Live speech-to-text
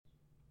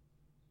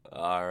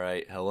All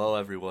right. Hello,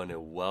 everyone,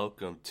 and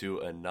welcome to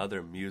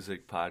another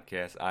music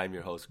podcast. I'm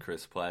your host,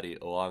 Chris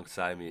Platty.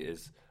 Alongside me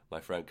is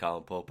my friend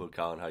Colin Popa.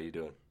 Colin, how you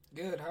doing?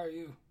 Good. How are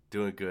you?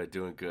 Doing good,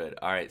 doing good.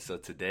 All right, so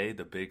today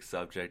the big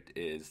subject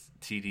is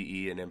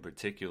TDE and in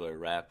particular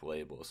rap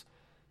labels.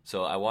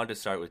 So I wanted to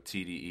start with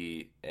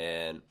TDE,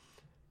 and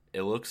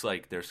it looks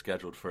like they're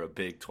scheduled for a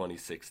big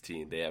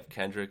 2016. They have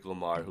Kendrick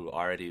Lamar, who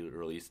already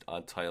released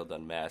Untitled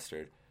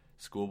Unmastered.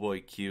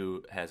 Schoolboy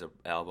Q has an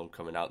album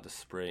coming out in the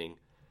spring.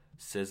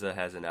 SZA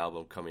has an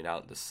album coming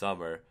out in the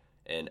summer,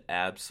 and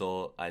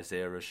Absol,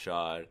 Isaiah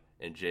Rashad,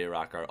 and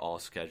J-Rock are all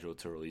scheduled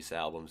to release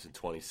albums in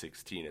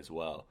 2016 as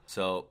well.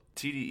 So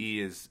TDE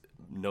is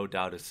no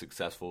doubt a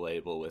successful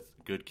label with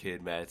Good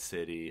Kid, Mad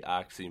City,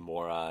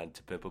 Oxymoron,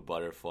 To Pimp a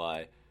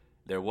Butterfly.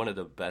 They're one of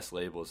the best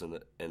labels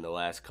in the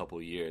last couple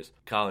of years.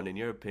 Colin, in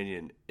your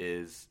opinion,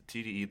 is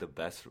TDE the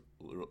best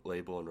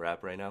label in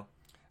rap right now?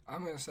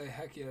 I'm going to say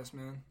heck yes,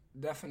 man.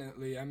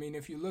 Definitely. I mean,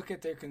 if you look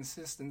at their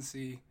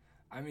consistency,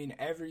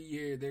 every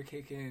year they're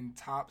kicking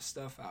top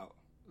stuff out.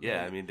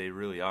 Yeah, they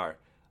really are.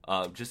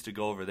 Just to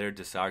go over their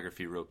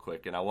discography real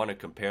quick, and I want to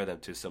compare them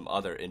to some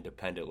other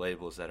independent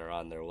labels that are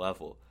on their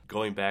level.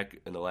 Going back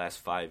in the last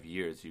 5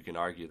 years, you can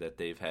argue that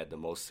they've had the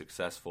most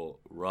successful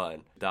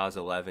run.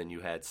 2011, you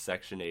had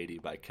Section 80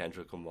 by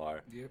Kendrick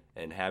Lamar,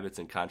 and Habits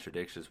and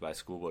Contradictions by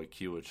Schoolboy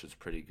Q, which was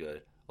pretty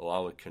good,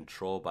 along with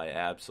Control by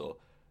Absol.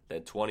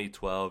 Then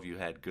 2012, you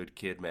had Good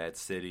Kid, Mad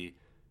City.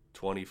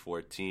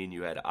 2014,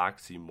 you had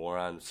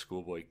Oxymoron,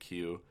 Schoolboy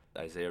Q,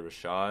 Isaiah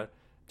Rashad.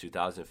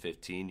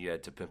 2015, you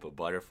had To Pimp a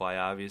Butterfly,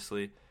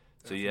 obviously.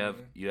 So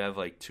Definitely. you have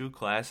like two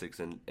classics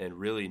and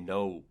really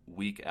no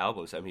weak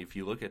albums. If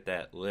you look at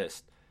that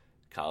list,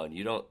 Colin,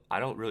 I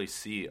don't really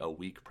see a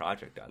weak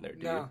project on there,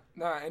 do you?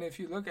 No, and if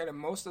you look at it,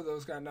 most of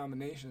those got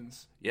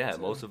nominations. Yeah,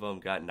 most of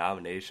them got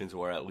nominations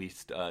or at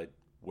least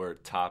were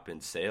top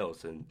in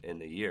sales in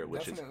the year,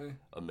 which Definitely. is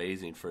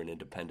amazing for an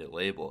independent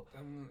label.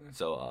 Definitely.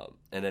 So,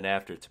 and then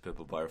after To Pimp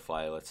a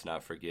Butterfly, let's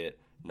not forget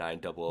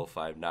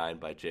 90059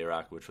 by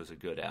J-Rock, which was a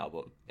good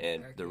album,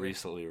 and the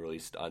recently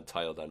released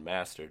Untitled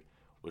Unmastered,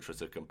 which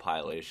was a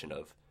compilation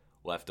of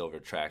leftover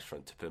tracks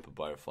from To Pimp a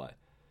Butterfly.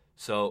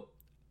 So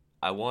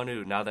I want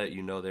to, now that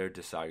you know their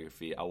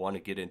discography, I want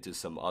to get into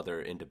some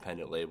other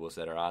independent labels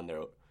that are on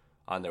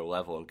their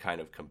level and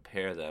kind of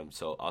compare them.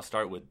 So I'll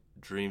start with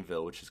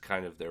Dreamville, which is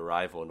kind of their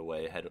rival in a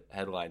way,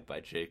 headlined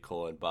by J.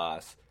 Cole and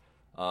Boss.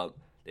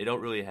 They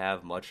don't really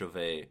have much of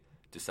a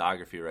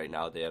discography right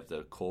now. They have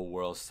the Cold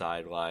World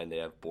Sideline, they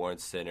have Born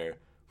Sinner,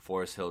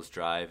 Forest Hills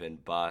Drive,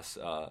 and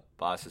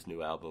Boss's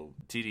new album.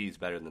 TDE is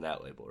better than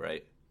that label,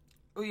 right?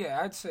 Oh yeah,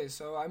 I'd say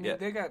so.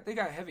 They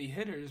got heavy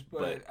hitters,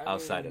 but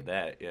outside of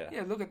that,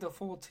 yeah. Look at the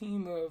full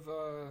team of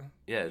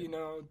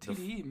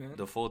TDE, man.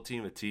 The full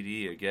team of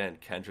TDE again: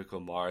 Kendrick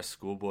Lamar,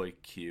 Schoolboy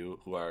Q,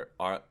 who are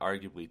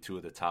arguably two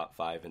of the top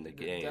 5 in the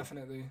game.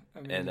 Definitely.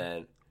 And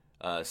then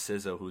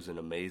SZA, who's an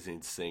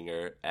amazing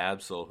singer,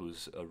 Absol,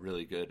 who's a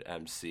really good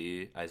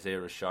MC, Isaiah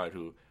Rashad,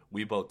 who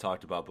we both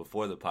talked about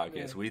before the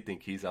podcast. Yeah. We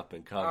think he's up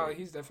and coming. Oh,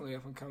 he's definitely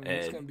up and coming.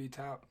 He's going to be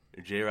top.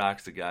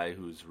 J-Rock's a guy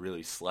who's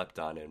really slept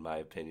on, in my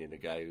opinion, a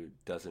guy who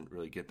doesn't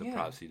really get the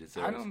props he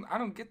deserves. I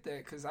don't get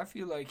that, because I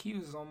feel like he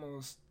was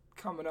almost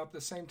coming up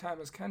the same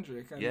time as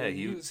Kendrick.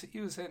 He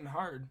was hitting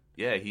hard.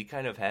 Yeah, he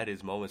kind of had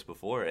his moments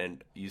before,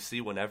 and you see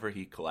whenever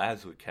he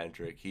collabs with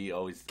Kendrick, he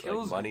always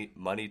kills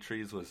Money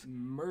Trees was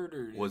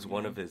murdered. Was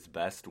one of his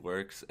best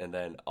works, and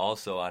then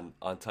also on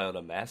Untitled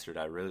Unmastered,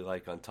 I really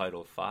like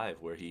Untitled 5,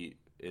 where he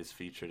is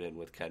featured in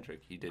with Kendrick.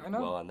 He did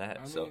well on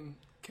that.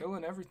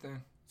 Killing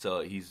everything.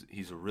 So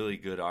he's a really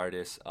good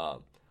artist.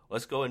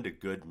 Let's go into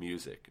Good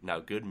Music. Now,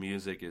 Good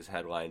Music is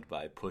headlined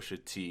by Pusha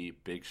T,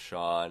 Big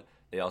Sean.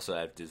 They also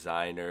have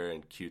Designer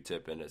and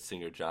Q-Tip and a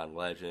singer John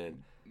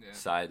Legend,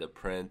 Psy the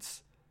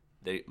Prince,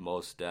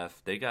 Mos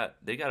Def. They got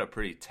a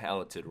pretty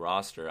talented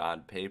roster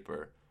on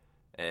paper.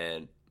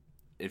 And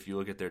if you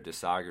look at their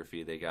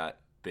discography, they got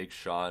Big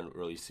Sean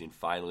releasing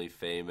Finally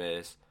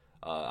Famous.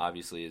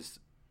 Obviously his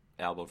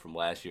album from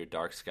last year,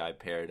 Dark Sky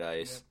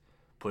Paradise. Yep.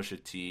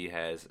 Pusha T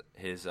has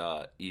his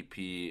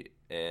EP,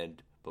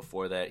 and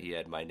before that he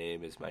had My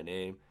Name Is My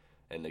Name,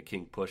 and the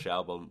King Push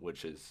album,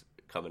 which is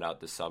coming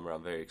out this summer.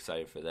 I'm very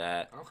excited for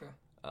that. Okay.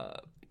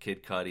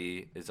 Kid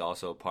Cudi is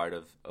also a part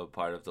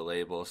of the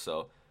label.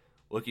 So,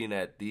 looking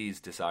at these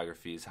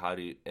discographies,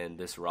 and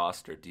this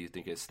roster, do you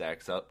think it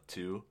stacks up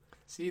to?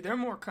 See, they're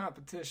more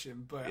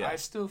competition, but I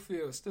still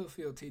feel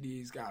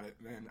TDE's got it,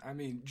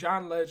 man.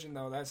 John Legend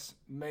though, that's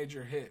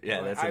major hit.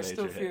 Yeah, that's a major hit. I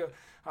still feel,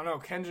 I don't know,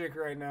 Kendrick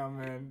right now,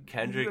 man.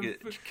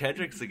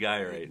 Kendrick's the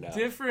guy right now.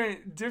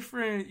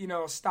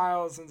 Different,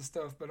 styles and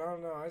stuff, but I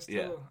don't know.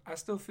 I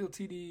still feel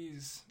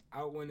TDE's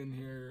out winning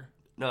here.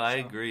 No, I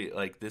agree.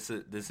 Like this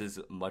is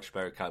much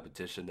better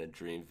competition than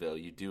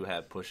Dreamville. You do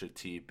have Pusha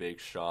T,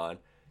 Big Sean,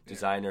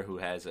 Designer, who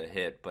has a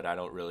hit, but I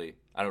don't really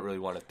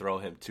want to throw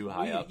him too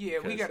high up. Yeah,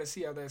 we got to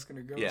see how that's going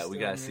to go. Yeah, we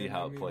got to see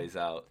how it plays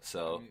out.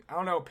 So I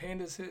don't know.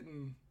 Panda's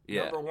hitting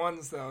number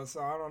ones though,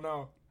 so I don't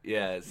know.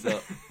 Yeah,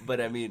 so,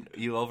 but I mean,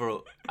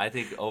 I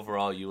think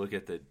overall, you look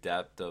at the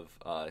depth of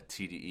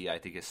TDE, I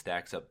think it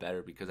stacks up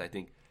better because I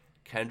think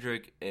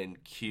Kendrick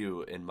and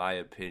Q, in my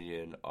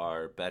opinion,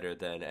 are better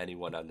than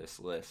anyone on this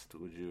list.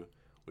 Would you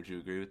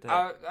agree with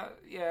that?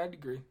 Yeah, I'd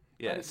agree.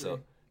 Yeah, I'd agree.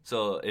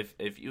 so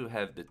if you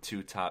have the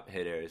two top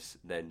hitters,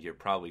 then you're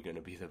probably going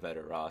to be the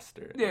better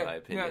roster, in Yeah, my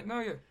opinion. yeah, no,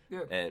 yeah,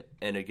 yeah.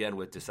 And again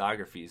with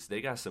discographies, they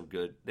got some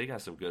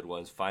good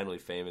ones. Finally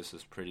Famous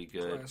was pretty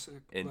good. Classic.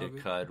 Into Love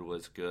it. Cud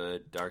was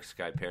good. Dark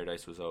Sky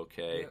Paradise was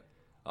okay. Yeah.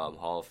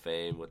 Hall of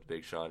Fame with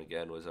Big Sean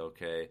again was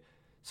okay.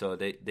 So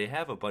they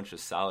have a bunch of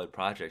solid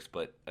projects,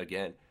 but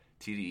again,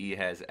 TDE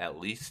has at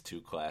least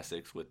two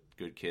classics with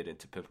Good Kid and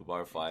To Pimp a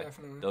Butterfly.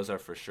 Definitely. Those are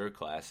for sure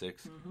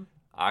classics. Mm-hmm.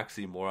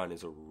 Oxymoron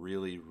is a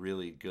really,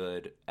 really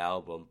good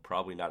album.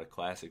 Probably not a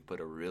classic, but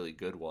a really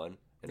good one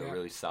and a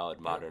really solid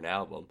modern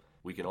album.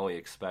 We can only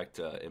expect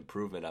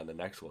improvement on the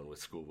next one with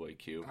Schoolboy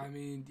Q. I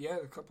mean, yeah,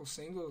 the couple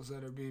singles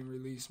that are being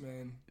released,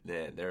 man.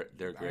 Yeah,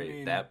 they're great. I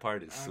mean, that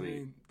part is sweet. I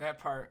mean, that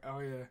part, oh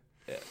yeah.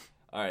 Yeah.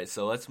 All right,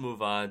 so let's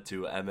move on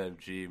to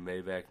MMG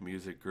Maybach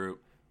Music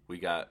Group. We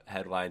got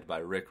headlined by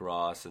Rick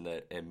Ross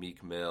and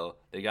Meek Mill.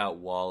 They got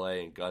Wale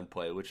and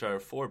Gunplay, which are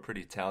four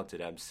pretty talented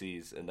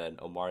MCs, and then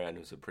Omarion,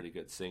 who's a pretty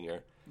good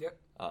singer. Yep.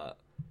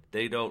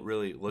 They don't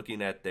really,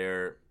 looking at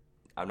their,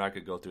 I'm not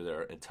going to go through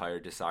their entire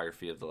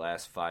discography of the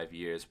last 5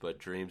 years, but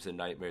Dreams and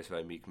Nightmares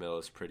by Meek Mill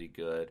is pretty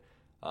good.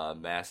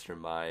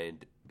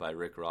 Mastermind by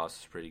Rick Ross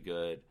is pretty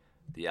good.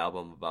 The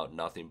album About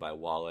Nothing by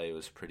Wale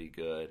was pretty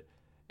good.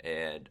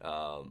 And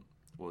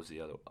what was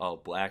the other? Oh,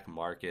 Black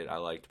Market I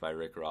liked by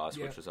Rick Ross,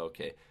 which was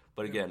okay.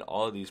 But again,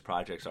 all of these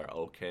projects are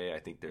okay. I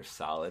think they're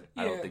solid.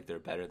 I don't think they're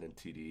better than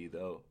TDE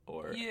though.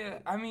 Or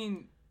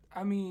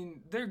I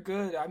mean, they're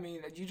good. I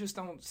mean, you just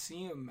don't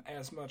see them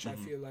as much. I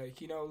feel like,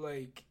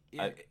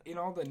 like in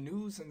all the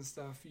news and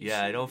stuff.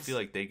 I don't feel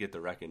like they get the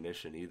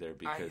recognition either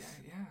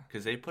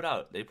because they put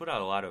out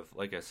a lot of,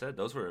 like I said,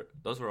 those were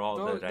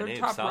all that I named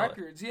top solid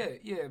records.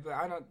 Yeah, but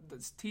I don't.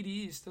 That's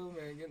TDE is still,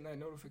 man, getting that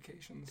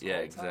notifications. Yeah,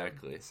 all the time.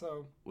 exactly.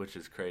 So which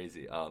is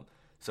crazy.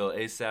 So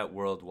ASAP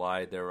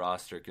Worldwide, their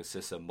roster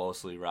consists of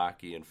mostly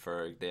Rocky and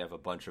Ferg. They have a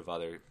bunch of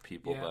other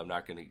people, but I'm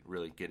not going to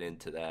really get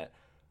into that.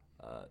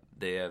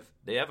 They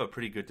have a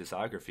pretty good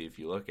discography if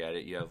you look at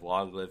it. You have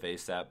Long Live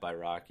ASAP by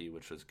Rocky,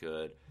 which was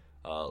good.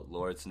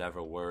 Lords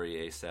Never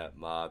Worry ASAP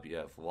Mob. You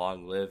have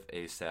Long Live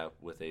ASAP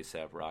with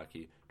ASAP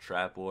Rocky.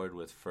 Trap Lord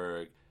with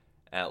Ferg.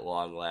 At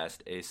Long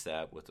Last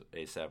ASAP with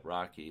ASAP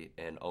Rocky.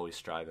 And Always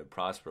Strive and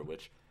Prosper,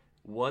 which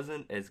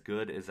wasn't as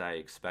good as I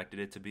expected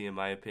it to be in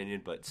my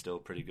opinion, but still a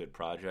pretty good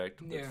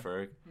project with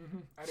Ferg. Mm-hmm.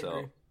 I'd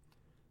agree.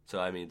 So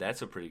I mean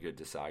that's a pretty good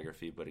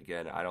discography, but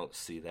again I don't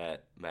see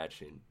that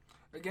matching.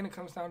 Again, it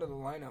comes down to the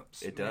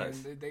lineups. It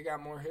does. They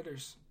got more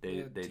hitters.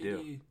 They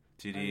do.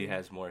 TDE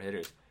has more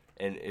hitters,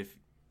 and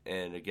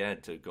again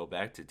to go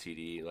back to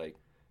TDE, like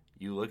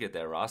you look at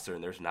that roster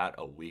and there's not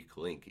a weak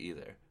link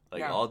either.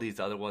 Like all these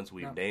other ones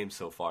we've named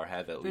so far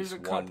have at least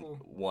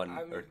one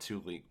or two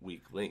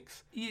weak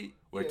links.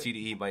 Where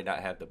TDE might not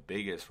have the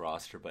biggest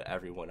roster, but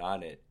everyone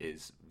on it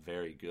is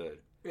very good.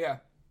 Yeah.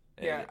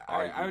 Yeah,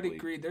 I would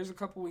agree. There's a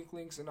couple weak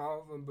links in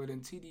all of them, but in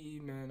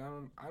TDE, man,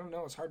 I don't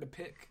know. It's hard to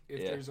pick if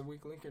there's a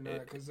weak link or not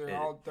because they're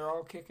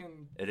all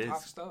kicking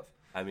top stuff.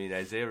 I mean,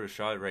 Isaiah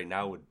Rashad right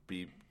now would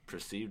be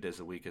perceived as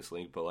the weakest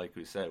link, but like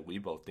we said, we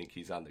both think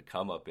he's on the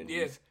come up, and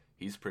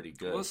he's pretty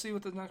good. We'll see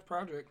with the next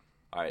project.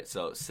 All right,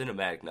 so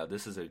Cinematic. Now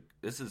this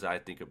is I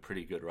think a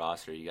pretty good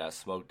roster. You got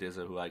Smoke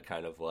DZA, who I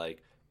kind of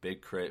like.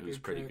 Big Crit, who's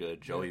pretty good.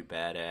 Joey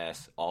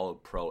Badass, all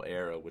Pro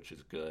Era, which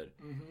is good.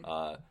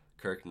 Mm-hmm.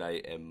 Kirk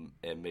Knight and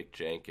Mick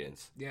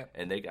Jenkins. Yeah.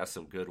 And they got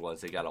some good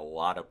ones. They got a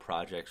lot of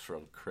projects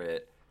from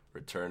Crit,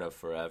 Return of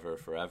Forever,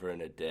 Forever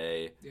in a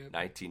Day,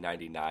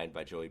 1999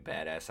 by Joey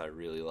Badass I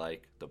really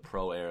like. The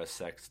Pro Era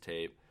Sex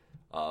Tape,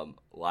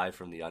 Live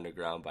from the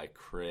Underground by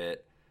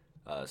Crit,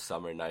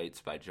 Summer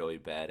Nights by Joey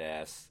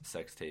Badass,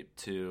 Sex Tape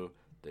 2,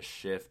 The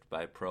Shift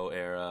by Pro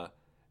Era,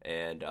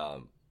 and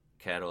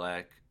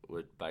Cadillac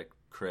by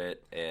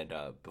Crit, and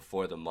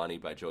Before the Money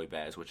by Joey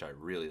Badass, which I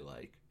really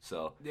like.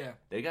 So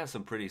they got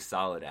some pretty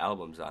solid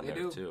albums on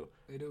there too.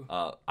 They do.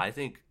 I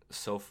think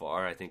so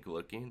far,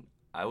 looking,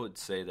 I would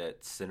say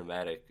that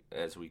Cinematic,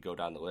 as we go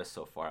down the list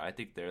so far, I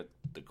think they're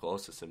the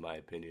closest in my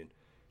opinion.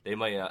 They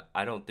might.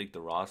 I don't think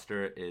the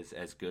roster is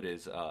as good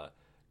as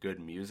Good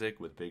Music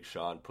with Big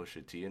Sean,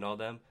 Pusha T, and all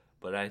them.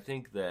 But I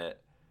think that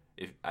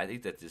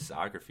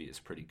discography is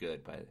pretty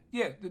good.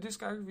 The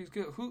discography is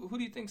good. Who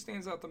do you think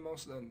stands out the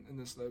most in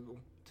this label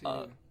to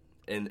you?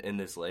 In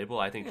this label,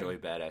 I think Joey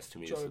Badass to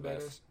me is the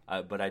best.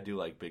 But I do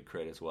like Big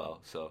Crit as well.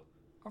 So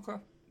okay,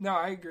 no,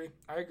 I agree.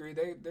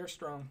 They're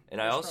strong.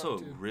 And I also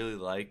really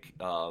like.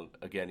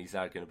 Again, he's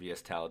not going to be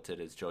as talented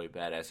as Joey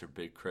Badass or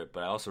Big Crit,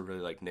 but I also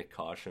really like Nick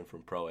Caution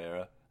from Pro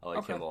Era. I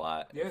like him a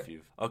lot. Yeah.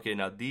 Okay,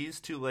 now these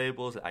two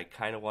labels, I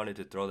kind of wanted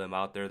to throw them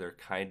out there. They're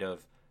kind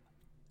of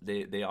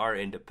they are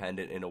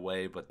independent in a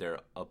way, but they're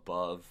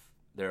above.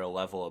 They're a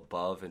level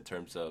above in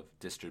terms of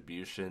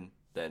distribution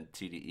than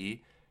TDE.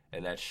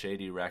 and that's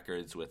Shady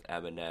Records with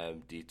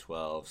Eminem,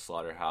 D12,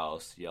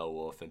 Slaughterhouse, Yellow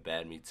Wolf, and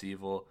Bad Meets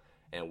Evil,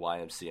 and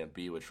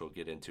YMCMB, which we'll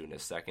get into in a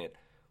second.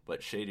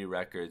 But Shady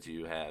Records,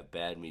 you have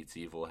Bad Meets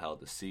Evil,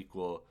 held a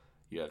sequel.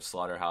 You have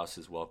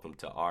Slaughterhouse's Welcome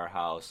to Our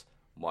House,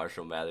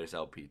 Marshall Mathers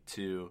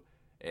LP2,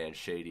 and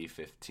Shady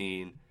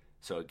 15.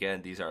 So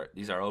again, these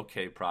are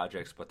okay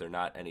projects, but they're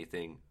not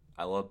anything.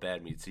 I love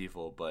Bad Meets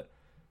Evil, but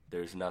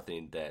there's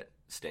nothing that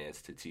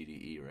stands to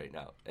TDE right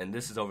now. And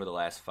this is over the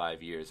last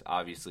 5 years.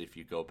 Obviously, if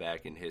you go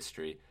back in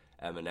history,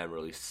 Eminem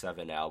released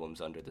 7 albums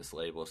under this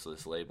label, so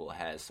this label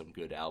has some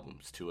good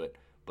albums to it.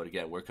 But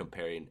again, we're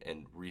comparing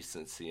in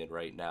recency and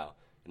right now,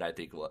 and I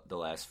think the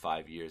last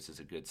 5 years is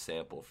a good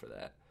sample for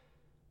that.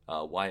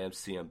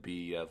 YMCMB,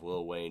 you have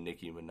Lil Wayne,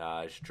 Nicki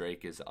Minaj,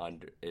 Drake is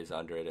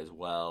under it as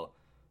well.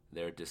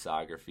 Their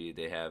discography,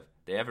 they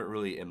haven't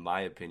really, in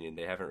my opinion,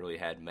 they haven't really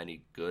had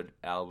many good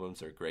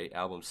albums or great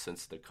albums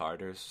since the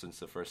Carters, since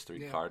the first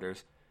 3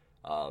 Carters.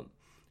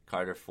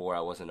 Carter 4 I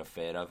wasn't a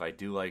fan of. I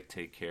do like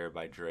Take Care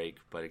by Drake,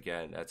 but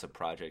again, that's a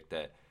project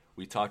that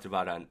we talked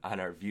about on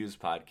our Views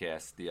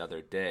podcast the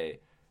other day,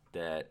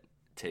 that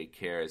Take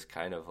Care is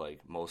kind of like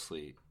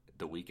mostly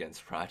The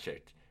Weeknd's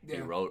project. He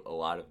wrote a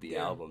lot of the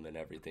album and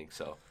everything,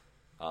 so...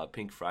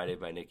 Pink Friday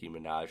by Nicki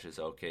Minaj is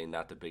okay.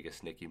 Not the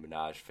biggest Nicki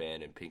Minaj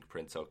fan, and Pink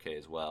Print's okay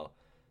as well.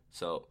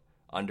 So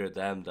under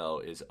them, though,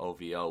 is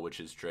OVO,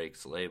 which is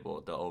Drake's label,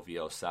 the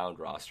OVO Sound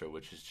roster,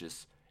 which is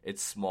just,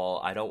 it's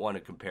small. I don't want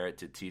to compare it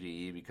to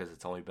TDE because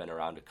it's only been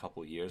around a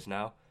couple years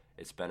now.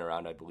 It's been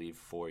around, I believe,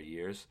 4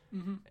 years.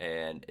 Mm-hmm.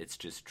 And it's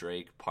just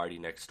Drake, Party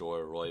Next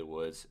Door, Roy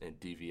Woods, and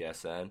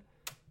DVSN.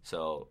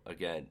 So,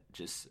 again,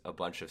 just a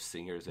bunch of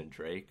singers and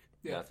Drake.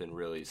 Yeah. Nothing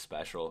really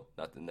special,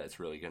 nothing that's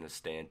really going to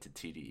stand to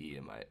TDE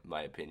in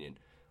my opinion.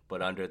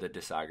 But under the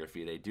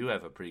discography, they do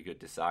have a pretty good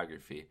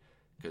discography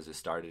because it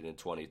started in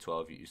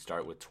 2012. You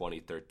start with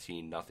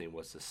 2013, Nothing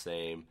Was the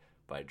Same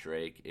by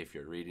Drake. If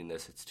you're reading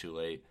this, it's too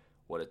late.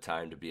 What a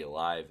Time to Be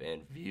Alive,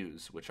 and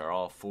Views, which are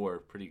all 4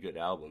 pretty good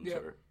albums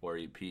or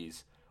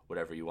EPs,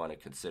 whatever you want to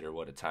consider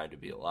What a Time to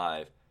Be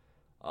Alive.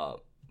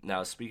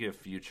 Now, speaking of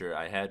Future,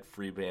 I had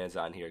Free Bands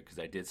on here because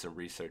I did some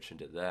research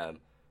into them.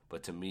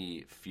 But to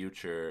me,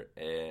 Future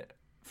and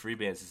Free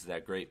Bands isn't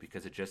that great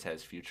because it just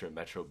has Future and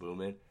Metro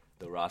Boomin.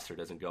 The roster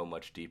doesn't go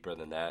much deeper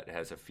than that. It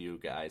has a few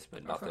guys,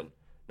 but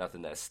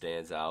nothing that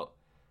stands out.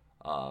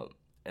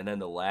 And then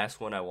the last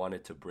one I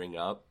wanted to bring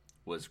up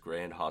was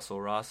Grand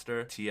Hustle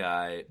roster.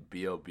 T.I.,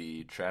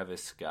 B.O.B.,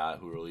 Travis Scott,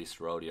 who released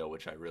Rodeo,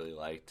 which I really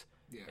liked,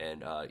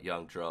 and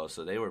Young Dro.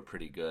 So they were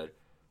pretty good.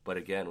 But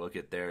again, look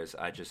at theirs.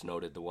 I just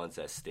noted the ones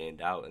that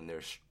stand out, and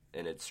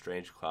it's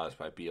Strange Clouds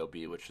by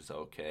B.O.B., which is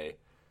okay.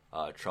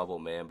 Trouble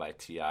Man by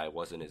T.I.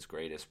 wasn't his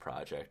greatest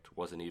project.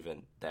 Wasn't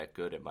even that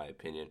good in my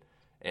opinion.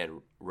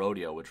 And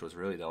Rodeo, which was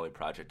really the only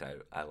project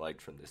I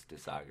liked from this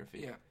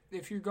discography. Yeah.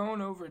 If you're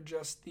going over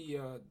just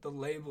the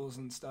labels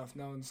and stuff,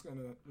 no one's going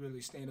to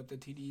really stand up to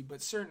TDE.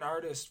 But certain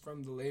artists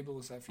from the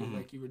labels, I feel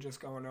like you were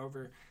just going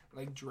over,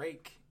 like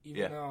Drake,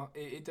 even though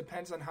it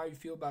depends on how you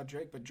feel about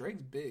Drake, but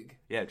Drake's big.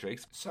 Yeah,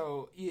 Drake's...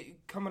 So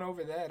coming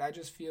over that, I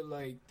just feel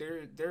like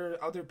there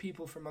are other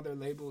people from other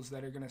labels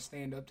that are going to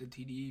stand up to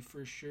TDE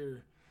for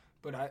sure.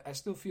 But I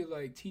still feel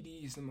like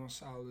TDE is the most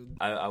solid.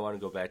 I want to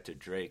go back to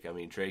Drake. I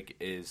mean, Drake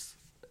is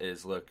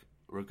look,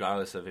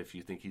 regardless of if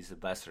you think he's the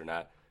best or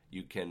not,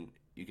 you can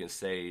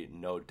say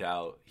no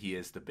doubt he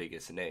is the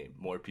biggest name.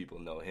 More people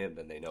know him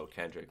than they know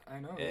Kendrick. I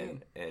know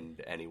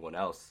and anyone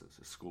else,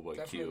 Schoolboy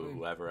Q,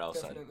 whoever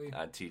else on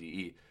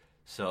TDE.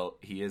 So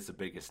he is the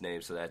biggest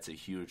name. So that's a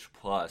huge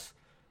plus.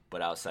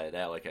 But outside of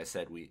that, like I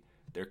said,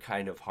 they're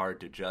kind of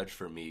hard to judge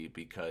for me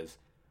because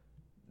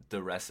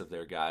the rest of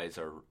their guys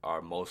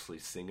are mostly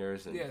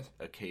singers and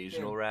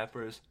occasional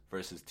rappers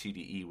versus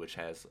TDE, which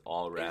has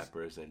all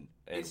rappers and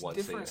one singer.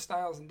 It's different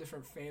styles and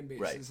different fan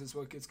bases is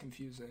what gets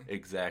confusing.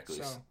 Exactly.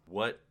 So,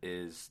 what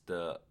is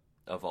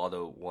of all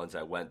the ones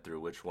I went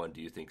through, which one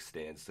do you think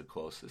stands the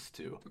closest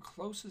to? The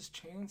closest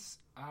chance?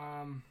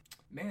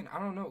 Man, I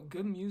don't know.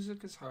 Good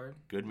music is hard.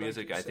 Good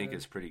music, I think,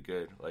 is pretty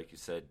good. Like you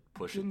said,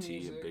 Pusha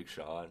T and Big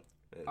Sean.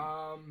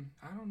 I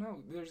don't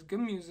know. There's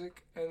good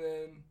music, and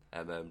then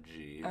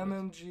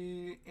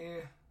MMG,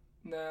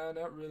 nah,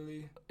 not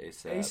really.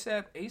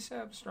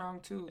 ASAP strong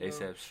too.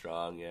 ASAP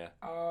strong, yeah.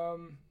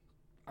 I'm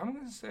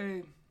gonna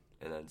say.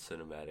 And then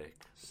Cinematic,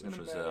 which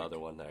was the other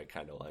one that I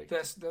kind of liked.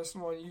 That's the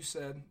one you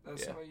said. The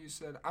one you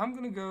said. I'm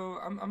gonna go.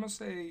 I'm gonna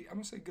say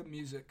good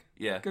music.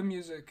 Yeah. Good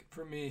music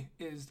for me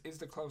is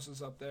the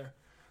closest up there.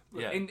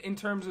 Yeah. In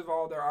terms of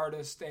all their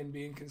artists and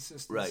being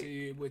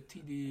consistency with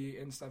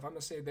TD and stuff, I'm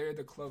gonna say they're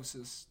the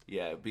closest.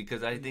 Yeah,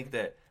 because I think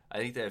that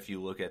if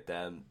you look at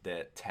them,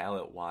 that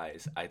talent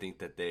wise, I think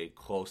that they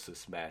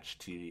closest match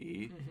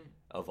TDE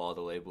of all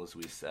the labels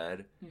we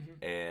said,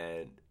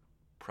 and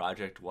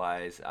project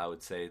wise, I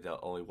would say the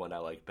only one I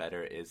like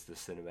better is the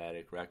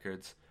Cinematic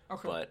Records.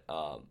 Okay. But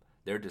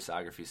their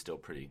discography is still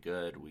pretty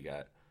good. We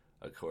got,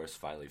 of course,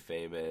 Finally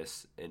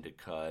Famous, Into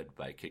Cud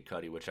by Kid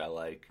Cudi, which I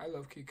like. I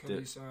love Kid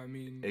Cudi, so I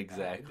mean...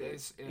 Exactly.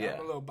 I'm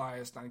a little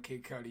biased on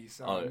Kid Cudi,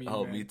 so I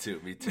mean... Me too.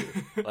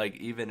 Like,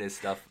 even his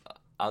stuff...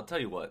 I'll tell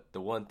you what,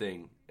 the one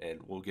thing, and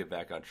we'll get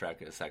back on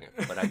track in a second,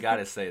 but I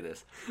gotta say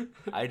this.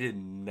 I did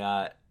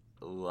not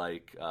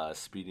like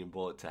Speeding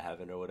Bullet to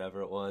Heaven or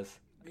whatever it was.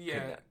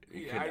 Yeah,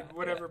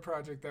 whatever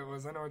project that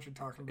was. I know what you're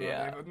talking about.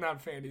 Yeah. I'm not a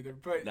fan either.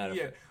 But Not a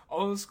fan.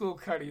 old school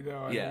Cuddy,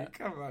 though. I mean,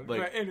 come on.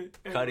 Like,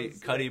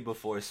 But Cuddy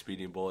before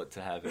Speeding Bullet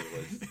to Heaven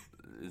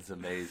is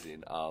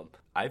amazing.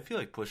 I feel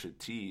like Pusha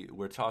T,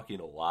 we're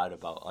talking a lot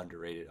about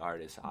underrated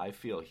artists. I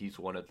feel he's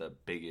one of the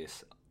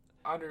biggest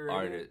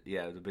underrated.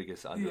 the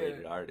biggest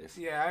underrated artists.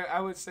 Yeah, I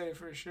would say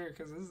for sure,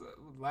 because his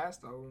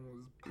last album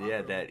was popular.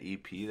 Yeah, that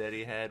EP that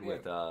he had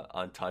with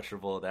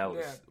Untouchable, that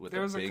was with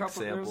a big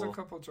sample. There was a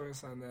couple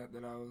joints on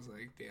that I was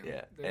like, damn.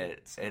 Yeah,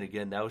 and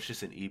again, that was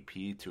just an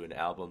EP to an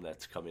album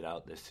that's coming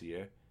out this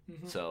year.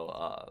 Mm-hmm.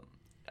 So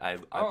I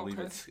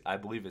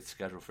believe it's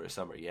scheduled for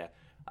summer. Yeah,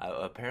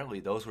 apparently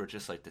those were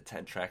just like the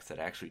 10 tracks that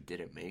actually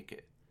didn't make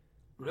it.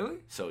 Really?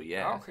 So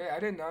yeah. Okay, I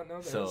did not know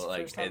that. So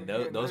like, and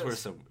those were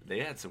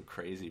they had some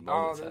crazy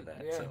moments on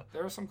that. Yeah, so.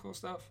 there was some cool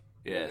stuff.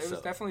 Yeah, it was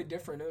definitely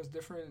different. It was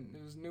different.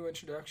 It was a new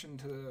introduction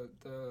to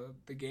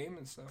the game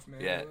and stuff,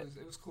 man. Yeah,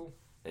 it was cool.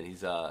 And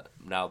he's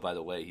now, by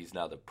the way, he's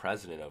now the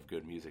president of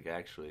Good Music.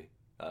 Actually,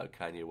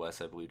 Kanye West,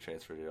 I believe,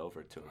 transferred it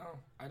over to him. Oh,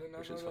 I did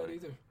not know that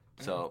either.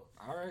 Damn. So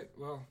all right,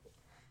 well.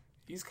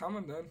 He's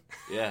coming then.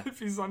 Yeah. If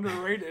he's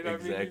underrated,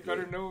 Exactly. I mean, you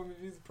better know him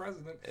if he's the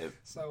president.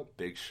 So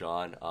Big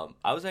Sean.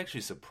 I was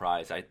actually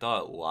surprised. I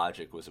thought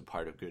Logic was a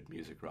part of Good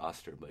Music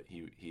roster, but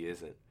he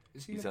isn't.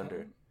 Is he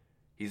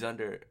he's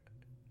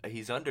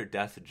under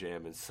Death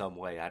Jam in some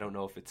way. I don't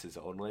know if it's his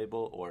own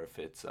label or if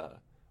it's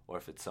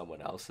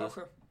someone else's.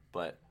 Okay.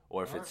 But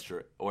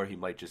or he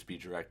might just be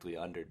directly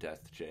under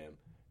Death Jam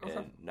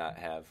and not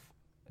have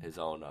his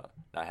own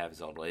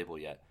label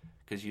yet.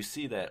 Because you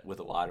see that with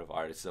a lot of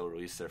artists, they'll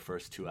release their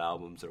first 2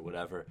 albums or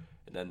whatever,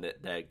 and then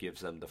that gives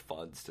them the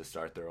funds to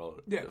start their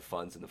own, the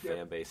funds and the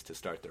fan base to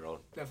start their own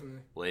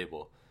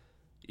label.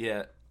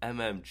 Yeah,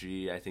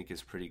 MMG I think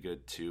is pretty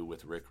good too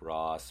with Rick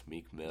Ross,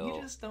 Meek Mill.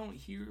 You just don't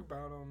hear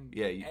about them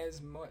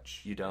as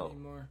much you don't.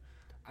 anymore.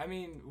 I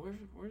mean,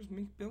 where's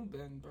Meek Mill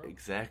been, bro?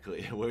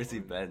 Exactly. Where's he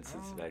been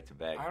since back to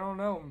back? I don't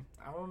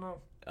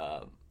know.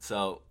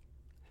 So,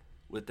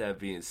 with that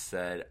being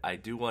said, I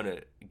do want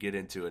to get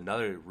into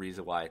another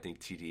reason why I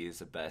think TDE is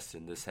the best,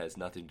 and this has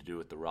nothing to do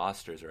with the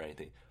rosters or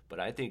anything, but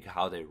I think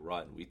how they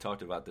run. We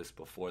talked about this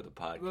before the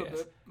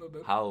podcast, little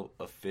bit. How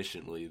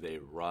efficiently they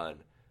run,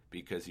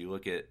 because you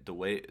look at the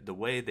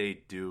way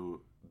they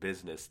do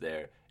business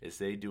there is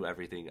they do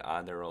everything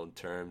on their own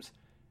terms,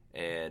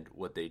 and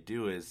what they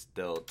do is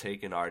they'll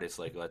take an artist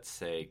like, let's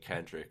say,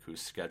 Kendrick,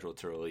 who's scheduled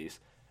to release,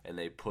 and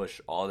they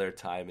push all their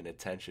time and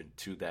attention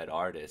to that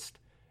artist.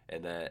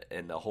 And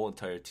the whole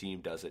entire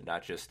team does it,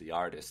 not just the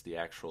artist, the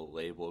actual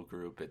label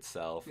group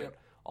itself. Yep. And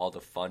all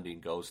the funding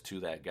goes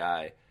to that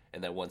guy.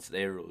 And then once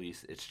they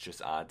release, it's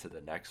just on to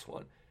the next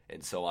one,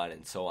 and so on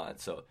and so on.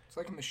 So it's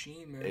like a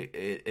machine, man.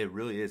 It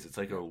really is. It's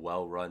like a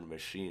well-run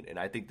machine. And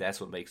I think that's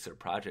what makes their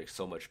project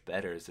so much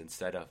better, is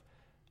instead of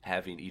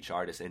having each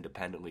artist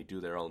independently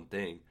do their own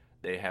thing,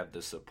 they have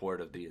the support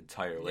of the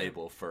entire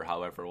label for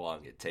however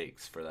long it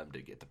takes for them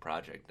to get the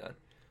project done,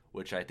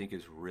 which I think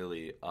is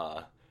really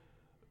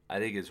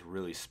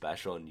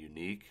special and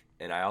unique.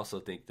 And I also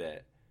think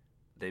that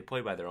they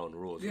play by their own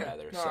rules,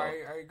 rather. No, so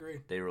I agree.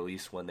 They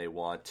release when they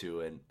want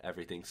to and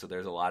everything. So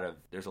there's a lot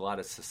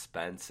of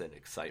suspense and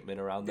excitement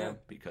around them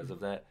because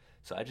of that.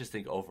 So I just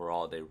think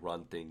overall they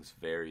run things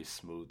very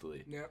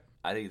smoothly. Yeah.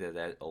 I think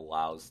that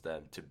allows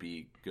them to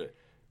be good.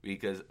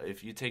 Because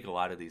if you take a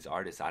lot of these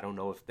artists, I don't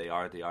know if they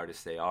are the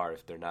artists they are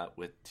if they're not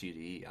with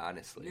TDE,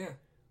 honestly. Yeah.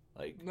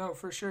 Like, no,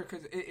 for sure,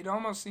 because it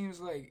almost seems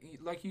like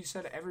you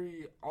said,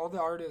 all the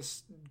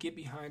artists get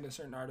behind a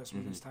certain artist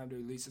when it's time to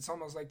release. It's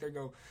almost like they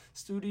go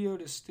studio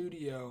to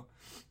studio,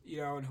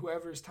 and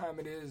whoever's time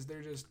it is,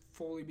 they're just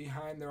fully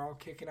behind. They're all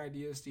kicking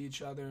ideas to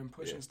each other and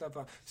pushing stuff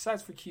out.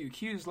 Besides for Q,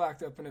 Q's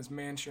locked up in his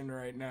mansion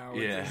right now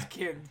with his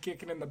kid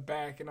kicking in the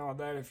back and all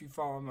that. If you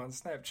follow him on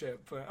Snapchat,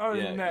 but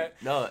other than that,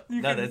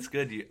 that's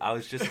good. I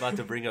was just about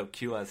to bring up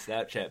Q on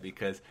Snapchat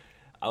because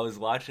I was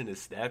watching his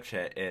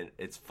Snapchat, and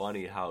it's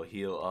funny how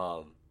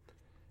you'll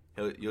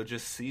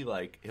just see,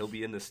 like, he'll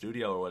be in the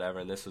studio or whatever,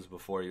 and this was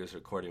before he was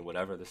recording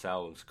whatever this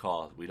album's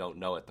called. We don't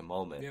know at the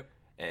moment,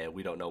 and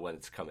we don't know when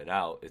it's coming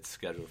out. It's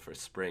scheduled for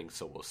spring,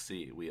 so we'll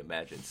see. We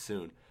imagine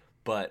soon.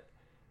 But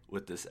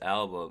with this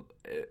album,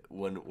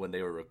 when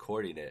they were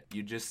recording it,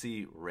 you just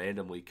see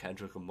randomly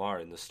Kendrick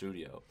Lamar in the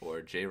studio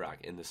or J-Rock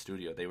in the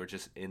studio. They were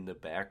just in the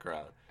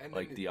background. And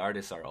like, the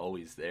artists are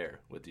always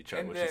there with each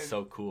other, which is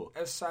so cool.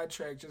 As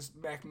sidetrack, just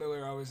Mac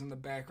Miller always in the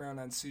background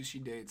on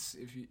Sushi Dates,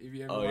 if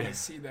you ever want to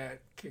see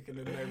that kicking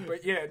in there.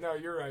 But yeah, no,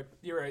 you're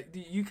right.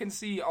 You can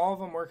see all of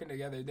them working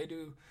together. They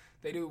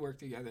do work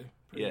together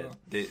pretty well.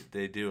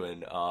 They do.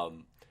 And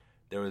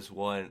there was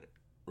one,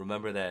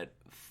 remember that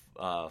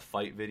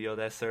fight video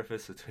that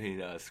surfaced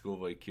between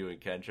Schoolboy Q and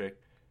Kendrick?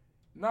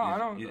 No, I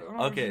don't know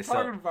what you're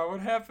talking about. What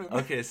happened?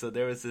 Okay, so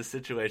there was this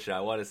situation. I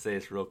want to say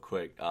this real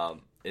quick.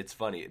 It's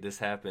funny. This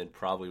happened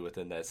probably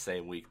within that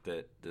same week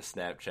that the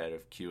Snapchat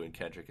of Q and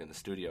Kendrick in the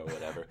studio or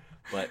whatever.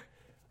 But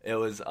It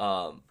was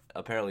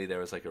apparently there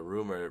was like a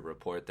rumor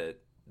report that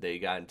they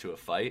got into a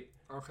fight.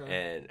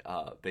 Okay. And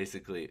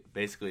basically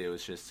it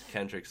was just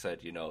Kendrick said,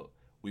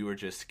 we were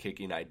just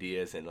kicking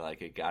ideas and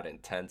like it got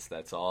intense,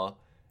 that's all.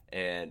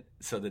 And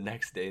so the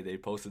next day they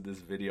posted this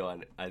video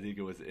on, I think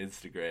it was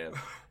Instagram.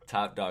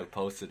 Top Dog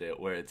posted it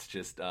where it's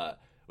just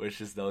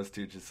those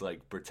two just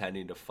like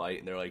pretending to fight,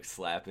 and they're like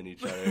slapping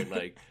each other and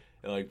like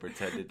they're like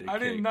pretending to I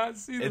kick. did not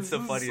see this. It's the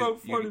this funniest. Is so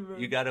funny, man.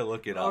 You got to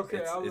look it up.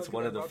 Okay, It's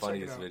one of the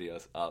funniest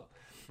videos up.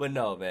 But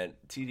no, man,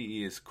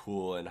 TDE is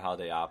cool and how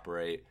they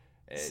operate.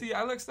 See,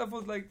 I like stuff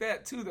with like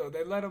that too, though.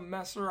 They let them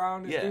mess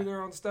around and do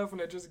their own stuff,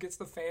 and it just gets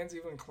the fans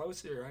even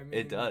closer. I mean,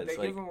 it does. They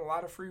give them a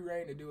lot of free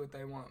reign to do what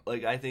they want.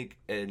 Like, I think,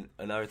 and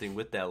another thing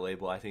with that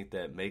label, I think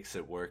that makes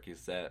it work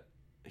is that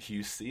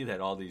you see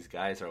that all these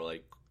guys are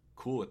like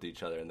cool with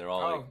each other, and they're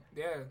all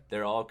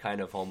they're all kind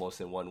of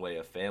almost in one way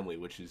a family,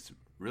 which is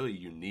really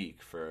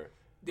unique for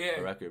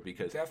a record,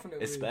 because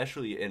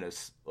especially in a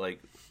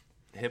like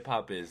hip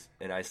hop is,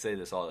 and I say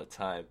this all the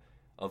time.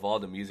 Of all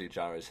the music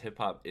genres, hip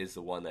hop is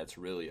the one that's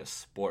really a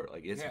sport.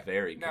 Like it's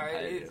very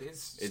competitive.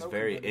 It's so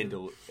very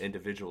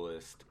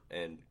individualist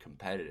and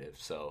competitive.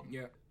 So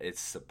it's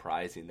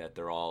surprising that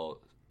they're all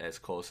as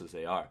close as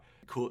they are.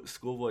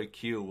 Schoolboy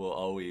Q will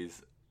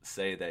always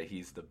say that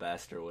he's the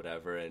best or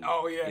whatever. And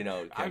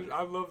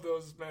I love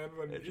those, man.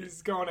 When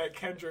he's going at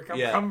Kendrick,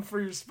 I'm coming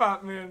for your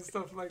spot, man,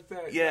 stuff like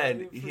that. Yeah,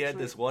 and he had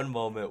this one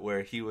moment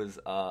where he was.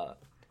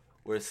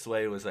 Where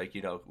Sway was like,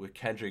 with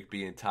Kendrick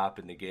being top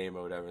in the game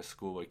or whatever,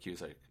 Schoolboy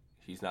Q's like,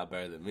 he's not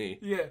better than me.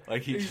 Yeah,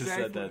 like he just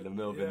said that in the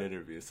middle of an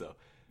interview. So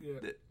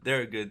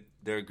they're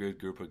a good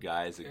group of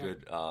guys, a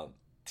good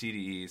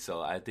TDE. So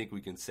I think we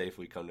can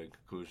safely come to the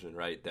conclusion,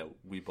 right, that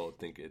we both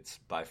think it's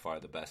by far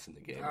the best in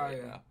the game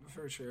now.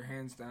 For sure,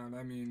 hands down.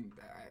 I mean,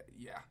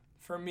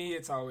 for me,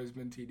 it's always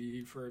been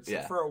TDE for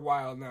a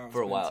while now.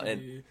 For a while,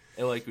 and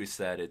like we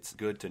said, it's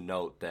good to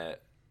note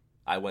that.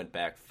 I went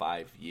back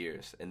 5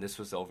 years, and this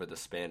was over the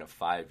span of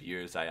 5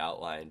 years. I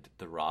outlined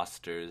the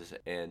rosters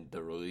and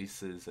the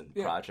releases and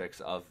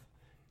projects of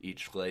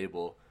each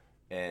label,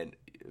 and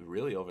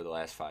really over the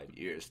last 5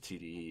 years,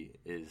 TDE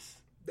is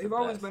They've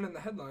always been in the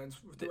headlines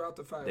throughout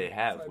the 5 years. They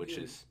have, 5 which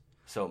years. is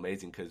so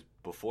amazing, because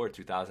before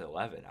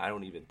 2011, I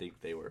don't even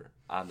think they were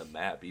on the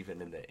map,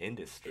 even in the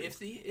industry. If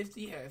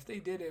they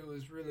did, it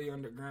was really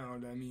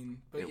underground. I mean,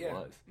 but it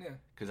was. Yeah.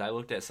 Because I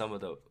looked at some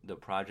of the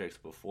projects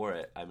before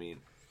it. I mean,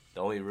 the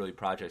only really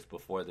projects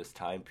before this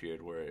time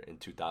period were in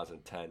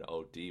 2010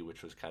 OD,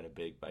 which was kind of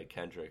big by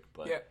Kendrick.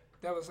 But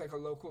that was like a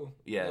local.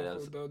 Yeah, that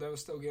was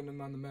still getting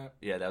them on the map.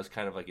 Yeah, that was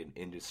kind of like an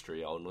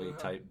industry only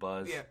type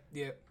buzz.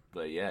 Yeah.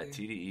 But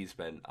TDE's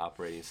been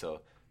operating.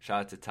 So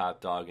shout out to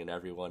Top Dog and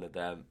every one of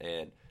them.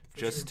 And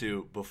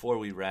before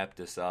we wrap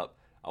this up,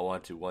 I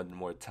want to one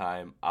more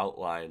time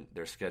outline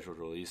their scheduled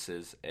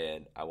releases,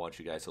 and I want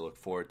you guys to look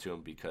forward to them,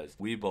 because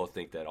we both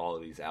think that all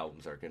of these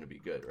albums are going to be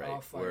good, right?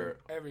 All fire,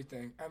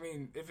 everything. I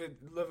mean, if it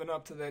living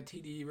up to that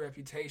TDE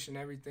reputation,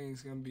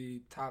 everything's going to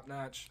be top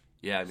notch.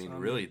 Yeah, I mean,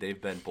 really, they've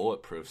been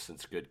bulletproof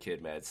since Good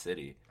Kid, Mad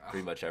City.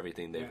 Pretty much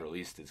everything they've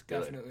released is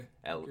good. Definitely.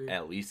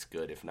 At least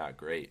good, if not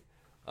great.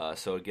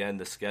 So again,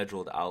 the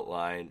scheduled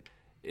outline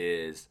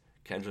is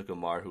Kendrick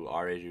Lamar, who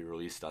already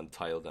released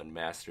Untitled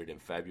Unmastered in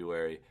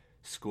February.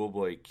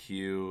 Schoolboy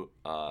Q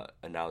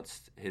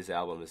announced his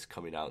album is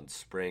coming out in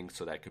spring,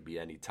 so that could be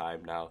any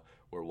time now.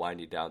 We're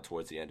winding down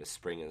towards the end of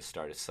spring and the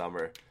start of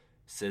summer.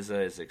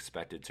 SZA is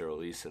expected to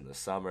release in the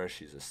summer.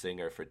 She's a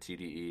singer for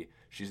TDE.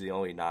 She's the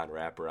only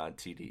non-rapper on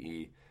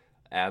TDE.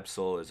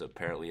 Absol is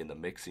apparently in the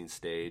mixing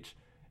stage,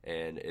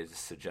 and it's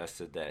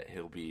suggested that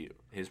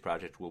his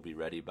project will be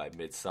ready by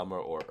midsummer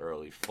or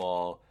early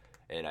fall.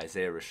 And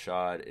Isaiah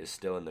Rashad is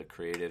still in the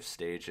creative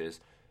stages,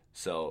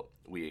 so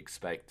we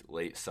expect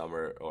late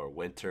summer or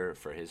winter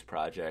for his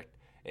project.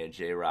 And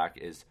J-Rock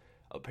is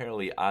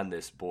apparently on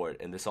this board,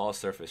 and this all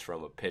surfaced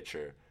from a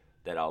picture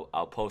that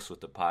I'll post with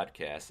the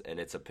podcast, and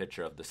it's a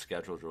picture of the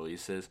scheduled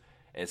releases.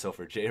 And so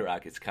for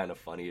J-Rock, it's kind of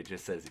funny. It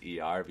just says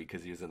ER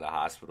because he was in the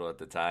hospital at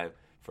the time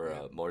for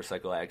a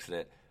motorcycle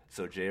accident.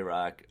 So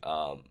J-Rock,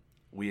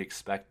 we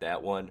expect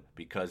that one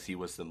because he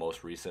was the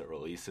most recent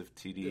release of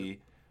TDE. Yeah.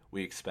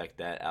 We expect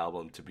that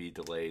album to be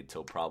delayed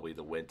till probably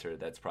the winter.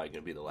 That's probably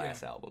going to be the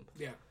last album.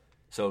 Yeah.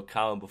 So,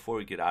 Colin, before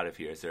we get out of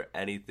here, is there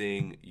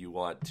anything you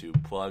want to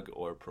plug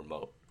or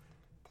promote?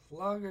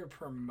 Plug or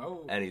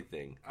promote?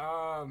 Anything.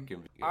 All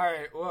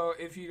right. Well,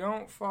 if you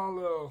don't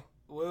follow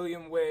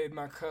William Wade,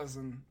 my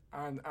cousin,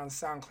 on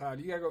SoundCloud,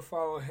 you got to go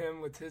follow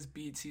him with his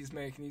beats he's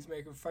making. He's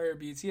making fire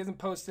beats. He hasn't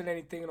posted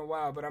anything in a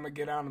while, but I'm going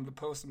to get on him to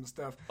post some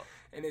stuff.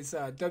 And it's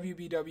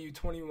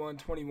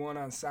WBW2121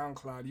 on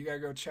SoundCloud. You got to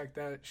go check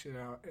that shit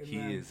out. And, he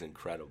is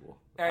incredible.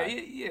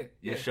 You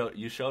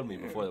showed me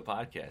before the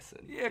podcast.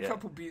 And, a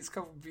couple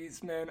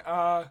beats, man.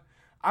 I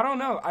don't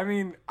know. I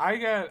mean,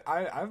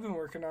 I've been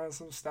working on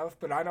some stuff,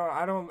 but I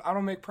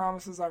don't make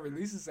promises on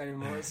releases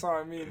anymore. So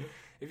I mean,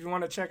 if you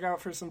want to check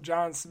out for some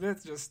John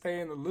Smith, just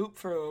stay in the loop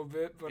for a little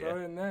bit. But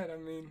other than that, I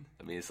mean,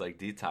 it's like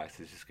Detox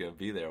is just gonna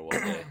be there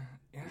one day.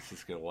 Yeah. It's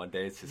just gonna one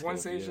day. It's just one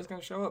gonna day. be It's just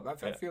gonna show up.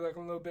 I feel like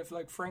I'm a little bit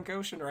like Frank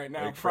Ocean right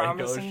now, like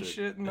promising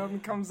shit and nothing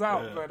comes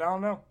out. But I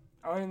don't know.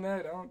 Other than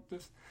that,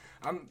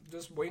 I'm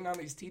just waiting on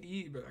these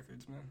TDE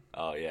records, man.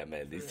 Oh yeah,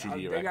 man, these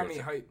TDE records. They got records.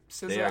 me hyped.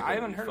 SZA, I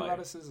haven't heard a lot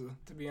of SZA,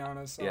 to be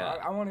honest. So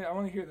I want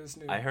to hear this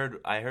new. I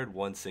heard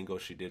one single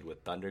she did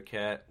with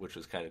Thundercat, which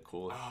was kind of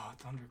cool. Oh,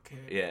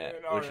 Thundercat. Yeah,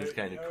 man, which is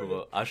kind of cool.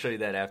 Right. I'll show you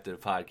that after the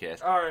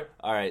podcast.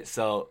 All right.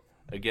 So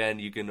again,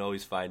 you can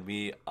always find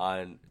me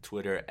on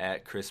Twitter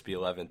at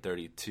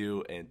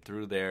Crispy1132, and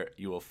through there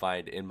you will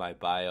find in my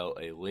bio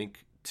a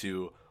link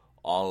to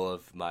all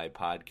of my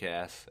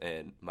podcasts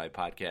and my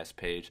podcast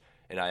page.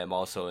 And I am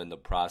also in the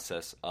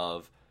process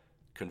of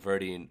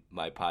converting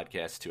my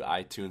podcast to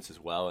iTunes as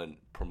well and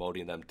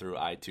promoting them through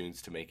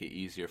iTunes to make it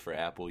easier for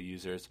Apple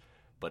users.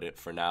 But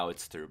for now,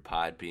 it's through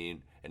Podbean.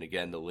 And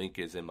again, the link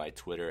is in my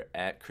Twitter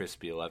at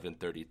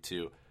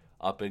Crispy1132.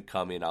 Up and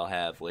coming,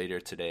 later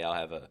today, I'll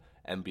have a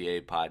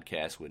NBA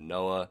podcast with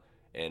Noah,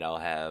 and I'll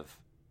have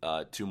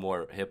 2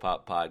 more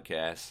hip-hop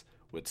podcasts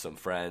with some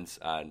friends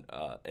on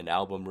an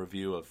album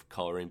review of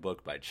Coloring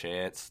Book by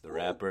Chance, the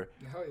rapper,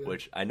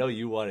 which I know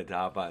you wanted to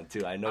hop on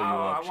too. I know you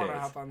love Chance. I want to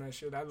hop on that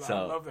shit. I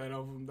love that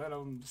album. That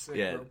album's sick,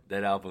 bro.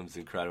 That album's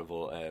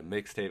incredible.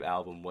 Mixtape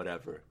album,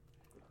 whatever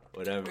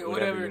you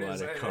want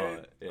to call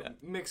it. Yeah.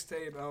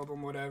 Mixtape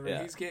album, whatever.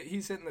 Yeah.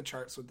 He's hitting the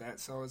charts with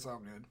that, so it's all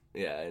good.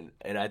 Yeah,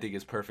 and I think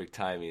it's perfect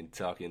timing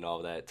talking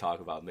all that.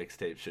 Talk about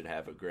mixtape should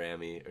have a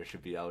Grammy or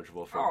should be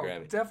eligible for a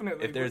Grammy.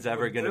 Definitely. If there's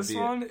ever going to be this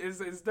one is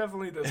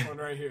definitely this one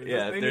right here.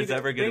 Yeah, if there's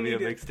ever going to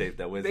be a mixtape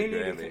that wins a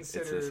Grammy, it's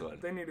this one.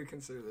 They need to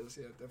consider this.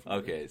 Yeah,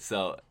 definitely. Okay,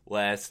 so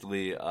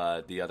lastly,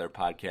 the other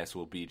podcast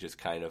will be just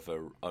kind of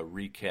a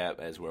recap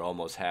as we're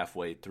almost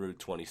halfway through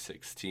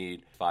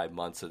 2016, 5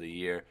 months of the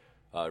year.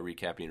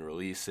 Recapping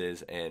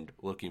releases and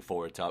looking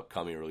forward to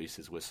upcoming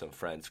releases with some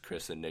friends,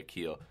 Chris and Nick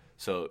Heel.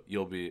 So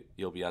you'll be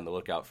on the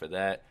lookout for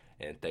that.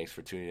 And thanks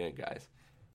for tuning in, guys.